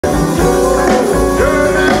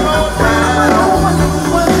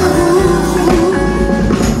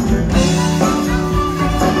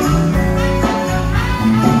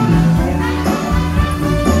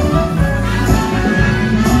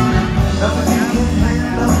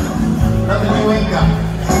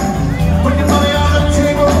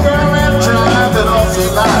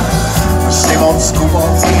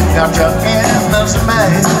you're in this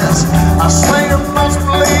mess. I swear you must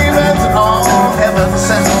believe it's all heaven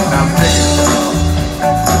sent. Now take it down.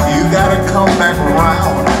 You gotta come back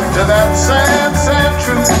around to that sad, sad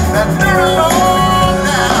truth that you belong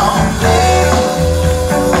now.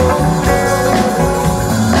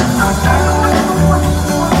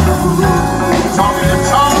 Talking to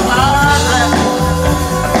talk like that.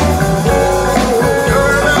 You're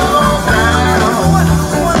a little low down.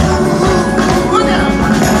 Look out.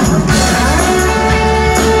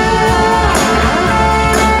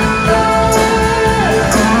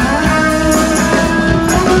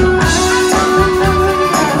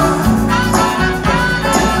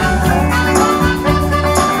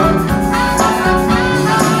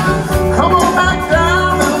 Come on back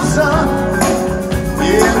down to the sun.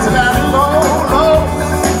 Yeah, to that low, low,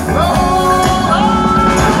 low,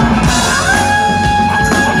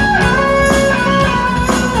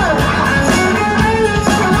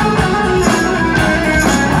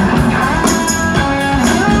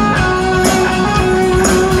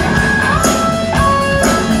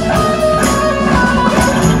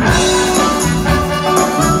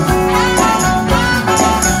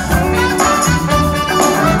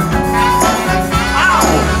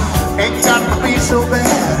 ain't got to be so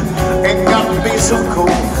bad, ain't got to be so cool.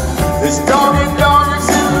 This doggy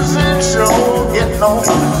Susan show getting old.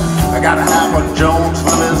 I gotta have a Jones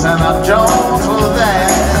for this and a Jones for that.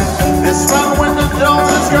 This front window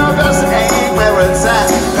Jones girl just ain't where it's at.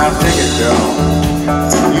 Now take it, girl.